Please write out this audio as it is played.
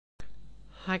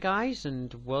Hi guys,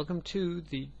 and welcome to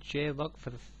the JLOG for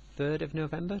the 3rd of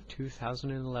November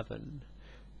 2011.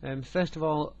 First of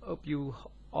all, hope you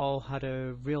all had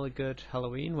a really good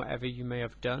Halloween, whatever you may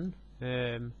have done.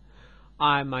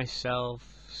 I myself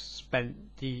spent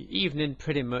the evening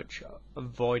pretty much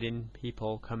avoiding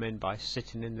people coming by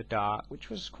sitting in the dark,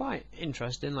 which was quite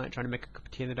interesting, like trying to make a cup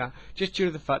of tea in the dark, just due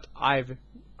to the fact I've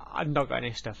not got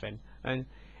any stuff in. And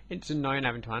it's annoying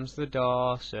having to answer the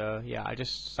door, so yeah, I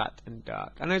just sat in the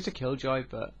dark. I know it's a killjoy,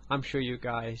 but I'm sure you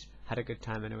guys had a good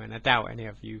time anyway, and I doubt any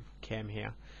of you came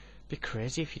here. Be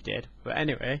crazy if you did. But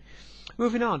anyway,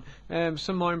 moving on.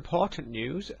 Some more important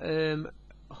news.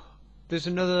 There's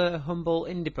another Humble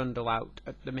Indie Bundle out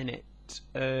at the minute.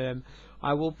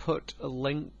 I will put a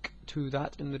link to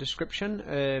that in the description.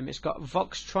 It's got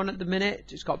Voxtron at the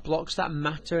minute, it's got Blocks That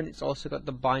Matter, and it's also got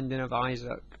The Binding of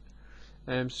Isaac.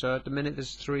 So at the minute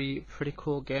there's 3 pretty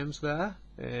cool games there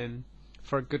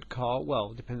for a good call,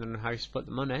 well, depending on how you split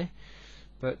the money.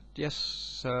 But yes,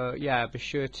 so yeah, be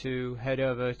sure to head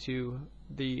over to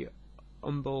the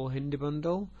Humble Indie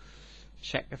Bundle,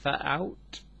 check that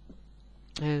out.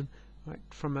 Right,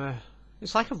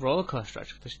 it's like a roller coaster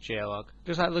actually, this JLOG.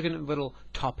 Just like looking at little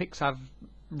topics I've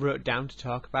wrote down to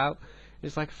talk about.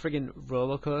 It's like a friggin'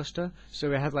 roller coaster. So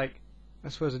we had like, I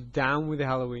suppose, a down with the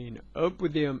Halloween, up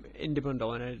with the Indie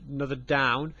Bundle, and another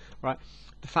down. Right,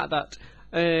 the fact that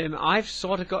I've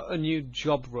sort of got a new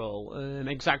job role,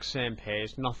 exact same pay,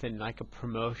 it's nothing like a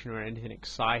promotion or anything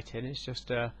exciting. It's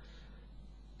just a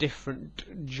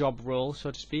different job role, so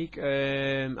to speak.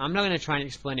 I'm not going to try and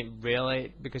explain it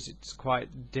really because it's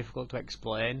quite difficult to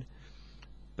explain,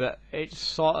 but it's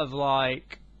sort of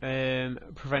like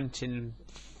preventing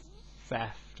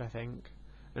theft, I think,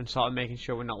 and sort of making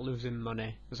sure we're not losing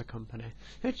money as a company.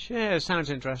 Which sounds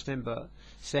interesting, but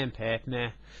same pay,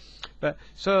 meh. But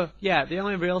so yeah, the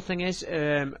only real thing is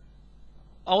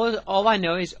all I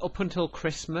know is up until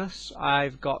Christmas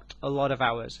I've got a lot of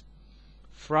hours.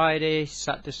 Friday,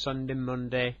 Saturday, Sunday,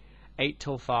 Monday, 8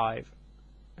 till 5.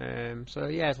 So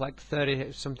yeah, it's like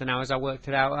 30 something hours I worked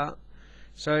it out at.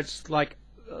 So it's like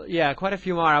yeah, quite a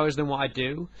few more hours than what I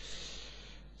do.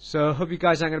 So I hope you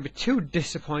guys aren't going to be too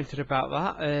disappointed about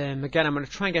that. Again, I'm going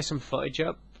to try and get some footage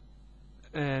up,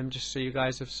 just so you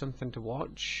guys have something to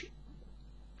watch.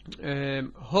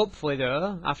 Hopefully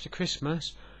though, after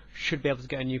Christmas, should be able to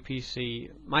get a new PC.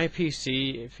 My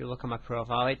PC, if you look at my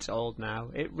profile, it's old now.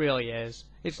 It really is.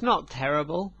 It's not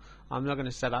terrible. I'm not going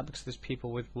to say that because there's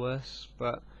people with worse,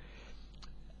 but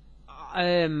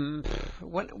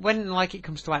when like it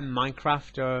comes to like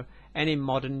Minecraft or any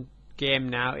modern game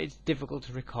now, it's difficult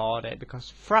to record it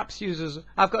because Fraps uses,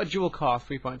 I've got a dual core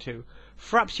 3.2.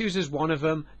 Fraps uses one of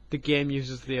them, the game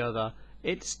uses the other.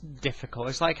 It's difficult.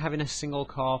 It's like having a single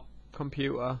core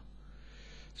computer.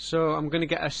 So I'm going to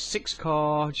get a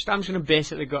 6-core, I'm just going to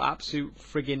basically go absolute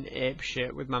friggin' ape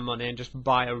shit with my money and just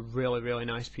buy a really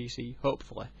nice PC,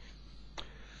 hopefully.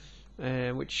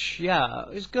 Which, yeah,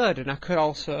 is good. And I could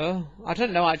also, I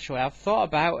don't know actually, I've thought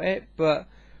about it, but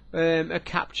a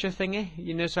capture thingy,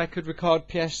 you know, so I could record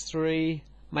PS3,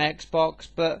 my Xbox,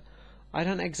 but I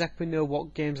don't exactly know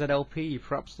what games I'd LP,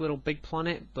 perhaps Little Big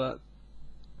Planet, but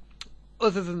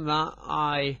other than that,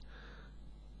 I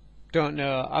don't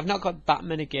know. I've not got that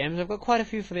many games. I've got quite a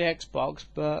few for the Xbox,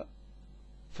 but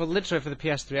for the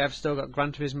PS3 I've still got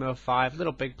Gran Turismo 5,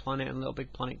 Little Big Planet and Little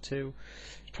Big Planet 2.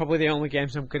 It's probably the only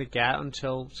games I'm going to get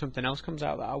until something else comes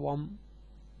out that I want.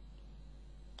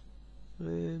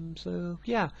 So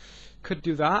yeah, could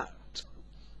do that.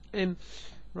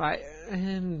 Right,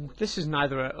 this is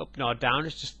neither up nor down,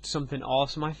 it's just something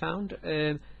awesome I found.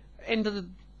 In the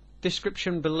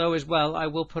description below as well, I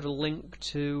will put a link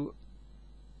to,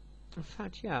 in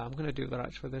fact, yeah, I'm going to do that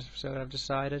actually this episode, I've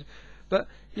decided. But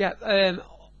yeah,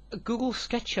 Google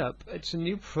SketchUp, it's a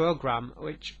new program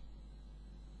which,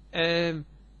 yeah,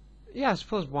 I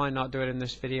suppose why not do it in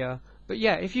this video. But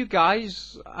yeah, if you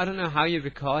guys, I don't know how you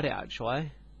record it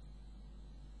actually,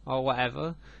 or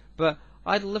whatever, but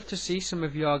I'd love to see some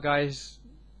of your guys,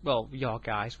 well, your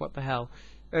guys, what the hell,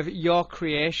 of your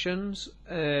creations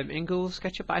in Google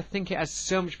SketchUp. I think it has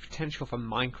so much potential for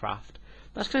Minecraft.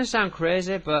 That's going to sound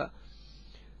crazy, but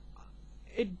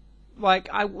it, like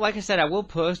I said, I will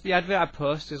post, the advert I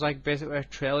post is like basically a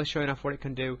trailer showing off what it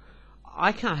can do.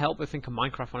 I can't help but think of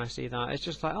Minecraft when I see that. It's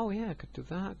just like, oh yeah, I could do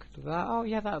that, oh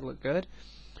yeah, that'd look good.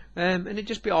 And it'd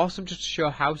just be awesome just to show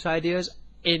house ideas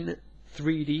in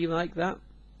 3D like that.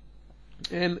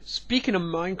 Speaking of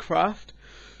Minecraft,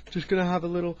 just gonna have a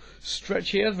little stretch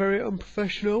here, very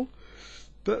unprofessional.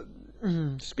 But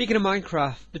speaking of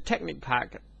Minecraft, the Technic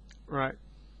Pack, right?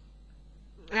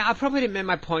 I probably didn't make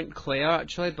my point clear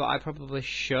actually, but I probably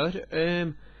should.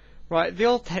 Right, the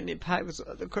old Technic pack,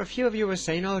 a few of you were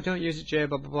saying, oh, don't use it, Jay,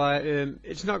 blah, blah, blah.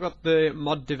 It's not got the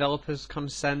mod developer's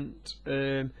consent.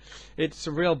 It's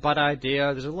a real bad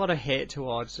idea. There's a lot of hate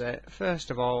towards it. First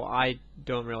of all, I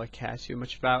don't really care too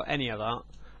much about any of that,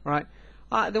 right?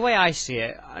 The way I see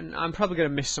it, and I'm probably going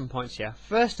to miss some points here.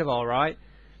 First of all, right,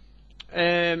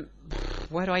 where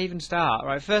do I even start?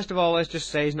 Right, first of all, let's just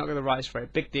say he's not got the rights for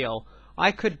it. Big deal.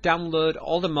 I could download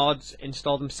all the mods,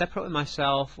 install them separately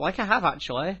myself, like I have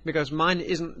actually, because mine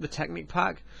isn't the Technic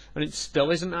pack, and it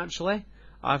still isn't actually.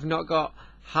 I've not got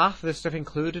half of the stuff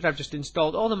included. I've just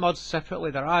installed all the mods separately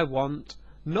that I want,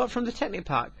 not from the Technic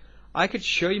pack. I could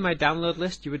show you my download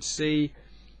list. You would see.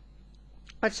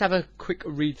 Let's have a quick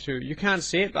read through. You can't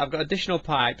see it, but I've got additional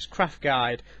pipes, craft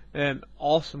guide,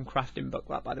 awesome crafting book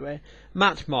that, by the way,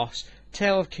 Matt Moss,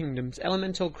 Tale of Kingdoms,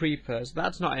 elemental creepers.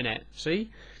 That's not in it.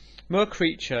 See. More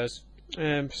creatures,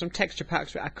 some texture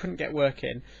packs that I couldn't get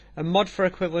working, a mod for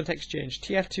equivalent exchange,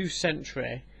 TF2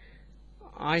 Sentry,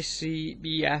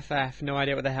 ICBFF, no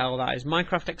idea what the hell that is,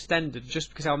 Minecraft Extended, just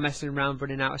because I was messing around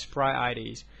running out of sprite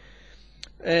IDs,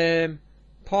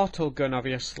 Portal Gun,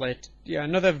 obviously, yeah,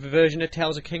 another version of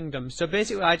Tales of Kingdoms. So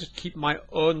basically I just keep my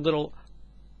own little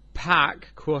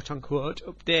pack, quote unquote,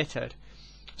 updated.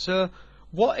 So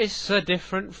what is so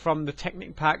different from the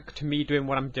Technic pack to me doing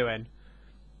what I'm doing?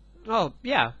 Oh,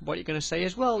 yeah, what you're going to say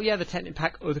is, well, yeah, the Technic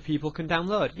pack other people can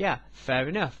download. Yeah, fair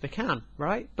enough, they can,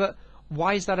 right? But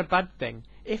why is that a bad thing?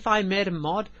 If I made a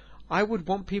mod, I would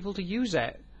want people to use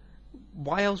it.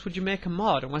 Why else would you make a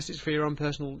mod, unless it's for your own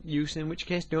personal use, in which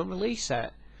case don't release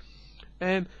it?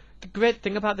 The great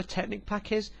thing about the Technic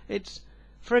pack is, it's,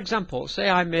 for example, say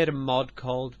I made a mod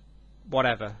called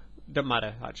whatever, don't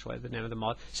matter, actually, the name of the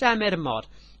mod. Say I made a mod,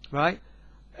 right?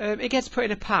 It gets put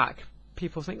in a pack.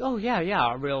 People think, oh yeah,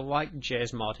 I really like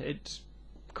Jay's mod. It's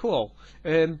cool.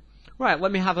 Right,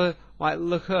 let me have a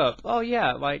look up. Oh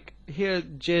yeah, here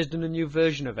Jay's done a new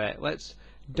version of it. Let's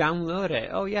download it.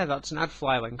 Oh yeah, that's an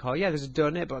AdFly link. Oh yeah, there's a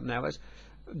donate button there. Let's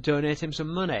donate him some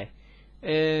money.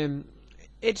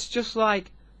 It's just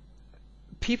like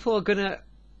people are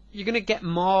you're gonna get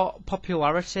more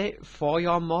popularity for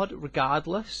your mod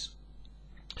regardless.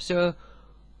 So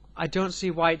I don't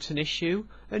see why it's an issue.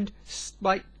 And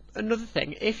another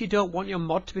thing, if you don't want your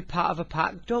mod to be part of a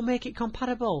pack, don't make it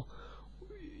compatible.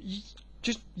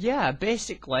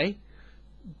 Basically,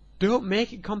 don't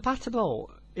make it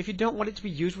compatible. If you don't want it to be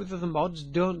used with other mods,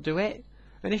 don't do it.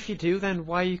 And if you do, then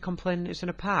why are you complaining it's in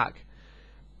a pack?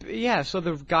 But yeah, so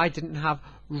the guy didn't have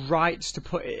rights to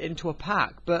put it into a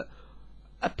pack, but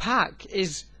a pack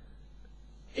is...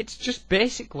 it's just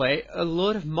basically a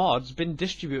load of mods been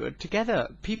distributed together.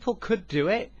 People could do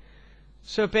it.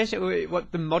 So basically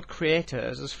what the mod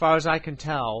creators, as far as I can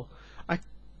tell,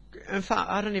 in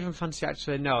fact I don't even fancy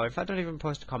actually know, if I don't even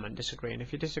post a comment disagreeing.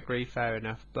 If you disagree, fair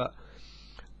enough, but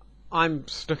I'm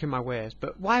stuck in my ways.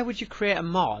 But why would you create a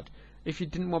mod if you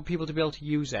didn't want people to be able to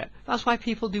use it? That's why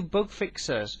people do bug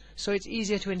fixers, so it's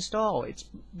easier to install, it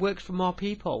works for more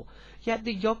people. Yet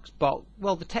the Yogsbot,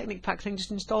 well, the Technic pack thing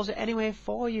just installs it anyway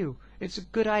for you. It's a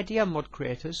good idea, mod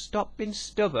creators. Stop being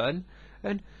stubborn.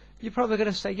 And you're probably going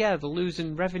to say, yeah, they're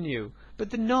losing revenue, but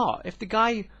they're not. If the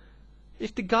guy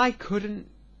couldn't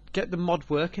get the mod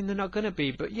working, they're not going to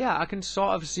be. But yeah, I can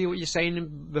sort of see what you're saying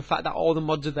in the fact that all the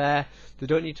mods are there, they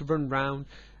don't need to run round.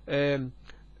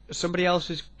 Somebody else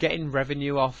is getting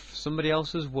revenue off somebody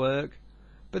else's work.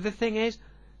 But the thing is,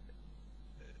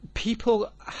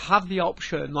 people have the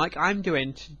option, like I'm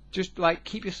doing, to just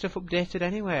keep your stuff updated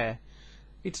anyway.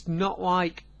 It's not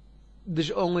like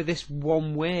there's only this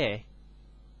one way.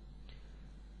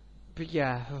 But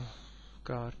yeah, oh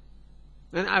god.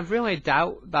 And I really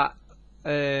doubt that,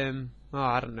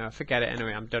 I don't know, forget it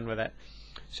anyway, I'm done with it.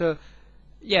 So,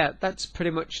 yeah, that's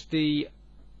pretty much the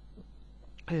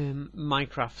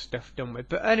Minecraft stuff done with.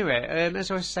 But anyway,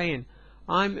 as I was saying,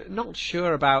 I'm not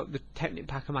sure about the Technic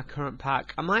pack of my current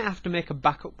pack. I might have to make a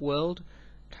backup world.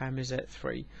 Time is at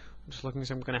 3. I'm just looking,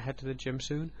 so I'm going to head to the gym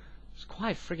soon. It's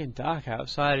quite friggin' dark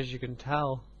outside, as you can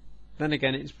tell. Then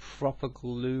again, it's proper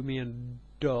gloomy and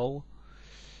dull.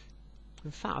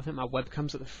 In fact, I think my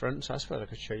webcam's at the front, so I suppose I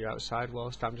could show you outside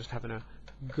whilst I'm just having a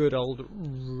good old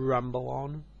ramble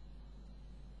on.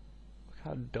 Look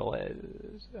how dull it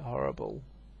is. Horrible.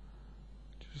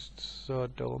 Just so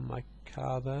dull in my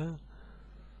car there.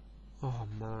 Oh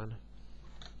man.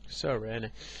 So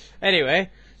rainy. Anyway,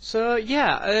 so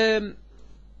yeah,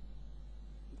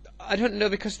 I don't know,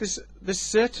 because there's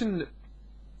certain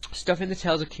stuff in the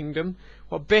Tales of Kingdom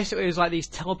what basically is like these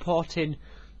teleporting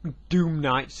Doom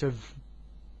Knights of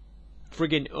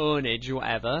friggin' ownage or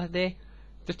whatever. They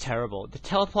They're terrible. They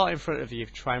teleport in front of you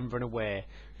to try and run away.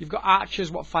 You've got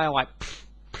archers what fire like do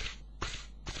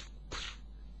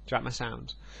you like my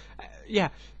sounds? Yeah,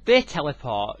 they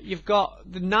teleport. You've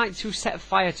got the knights who set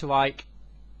fire to like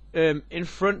in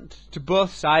front to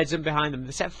both sides and behind them.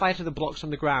 They set fire to the blocks on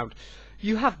the ground.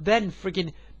 You have then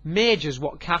friggin' mages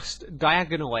what cast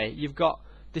diagonally. You've got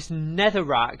this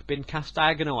netherrack been cast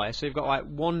diagonally, so you've got like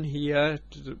one here,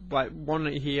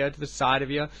 one here to the side of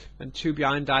you, and two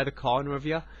behind either corner of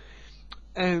you.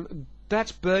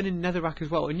 That's burning netherrack as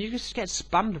well, and you just get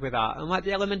spammed with that. And like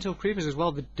the elemental creepers as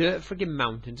well, the dirt friggin'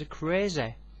 mountains are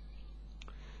crazy.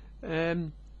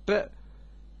 And the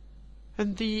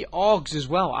orgs as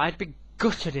well. I'd be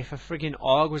gutted if a friggin'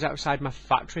 org was outside my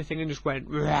factory thing and just went.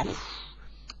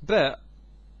 But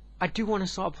I do want to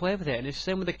sort of play with it, and it's the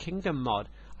same with the kingdom mod.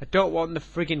 I don't want the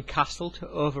friggin' castle to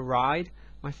override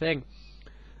my thing.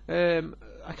 I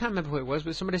can't remember who it was,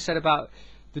 but somebody said about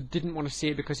they didn't want to see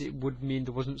it because it would mean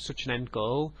there wasn't such an end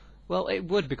goal. Well, it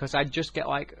would, because I'd just get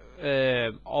like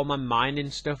all my mining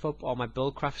stuff up, all my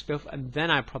buildcraft stuff, and then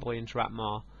I'd probably interact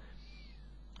more.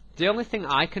 The only thing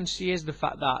I can see is the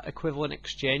fact that equivalent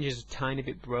exchange is a tiny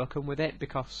bit broken with it,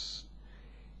 because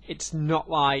it's not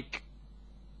like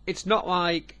I'm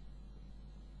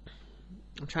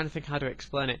trying to think how to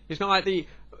explain it. It's not like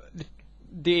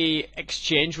the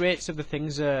exchange rates of the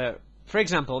things are. For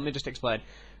example, let me just explain.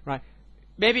 Right,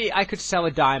 maybe I could sell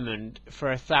a diamond for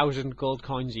 1,000 gold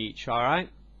coins each. All right,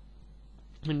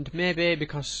 and maybe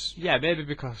because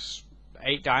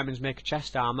 8 diamonds make a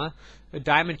chest armor, a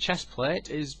diamond chest plate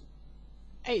is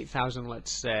 8,000.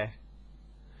 Let's say.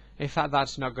 In fact,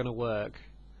 that's not going to work.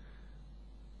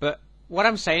 But what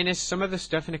I'm saying is some of the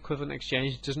stuff in equivalent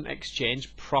exchange doesn't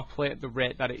exchange properly at the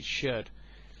rate that it should.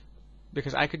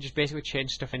 Because I could just basically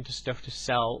change stuff into stuff to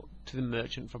sell to the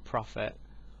merchant for profit.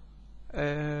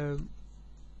 But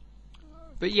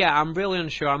yeah, I'm really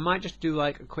unsure. I might just do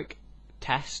like a quick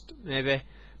test, maybe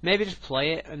just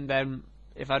play it, and then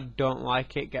if I don't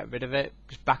like it, get rid of it.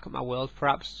 Just back up my world,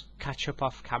 perhaps catch up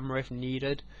off camera if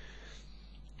needed.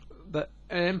 But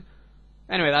anyway,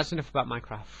 that's enough about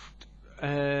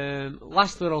Minecraft.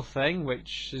 Last little thing,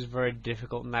 which is very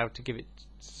difficult now to give it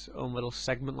its own little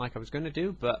segment like I was going to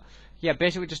do, but yeah,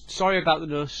 basically just sorry about the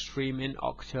no stream in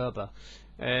October.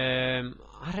 I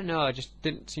don't know, I just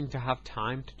didn't seem to have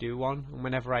time to do one, and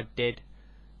whenever I did,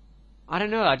 I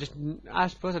don't know, I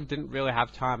suppose I didn't really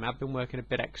have time. I've been working a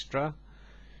bit extra,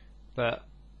 but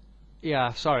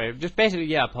yeah, sorry, just basically,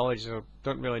 yeah, apologies, I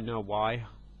don't really know why.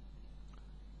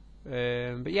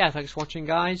 But yeah, thanks for watching,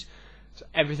 guys. That's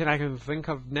everything I can think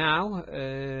of now.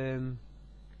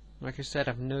 Like I said,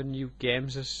 I've no new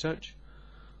games as such.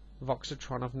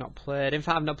 Voxatron I've not played. In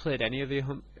fact, I've not played any of the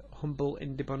Humble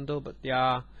Indie Bundle, but they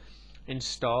are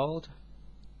installed.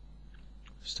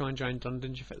 Still enjoying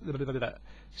Dungeon.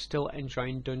 Still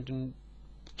enjoying Dungeon.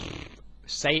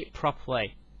 Say it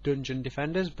properly, Dungeon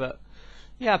Defenders. But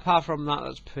yeah, apart from that,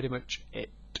 that's pretty much it.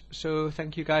 So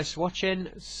thank you guys for watching.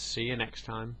 See you next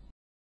time.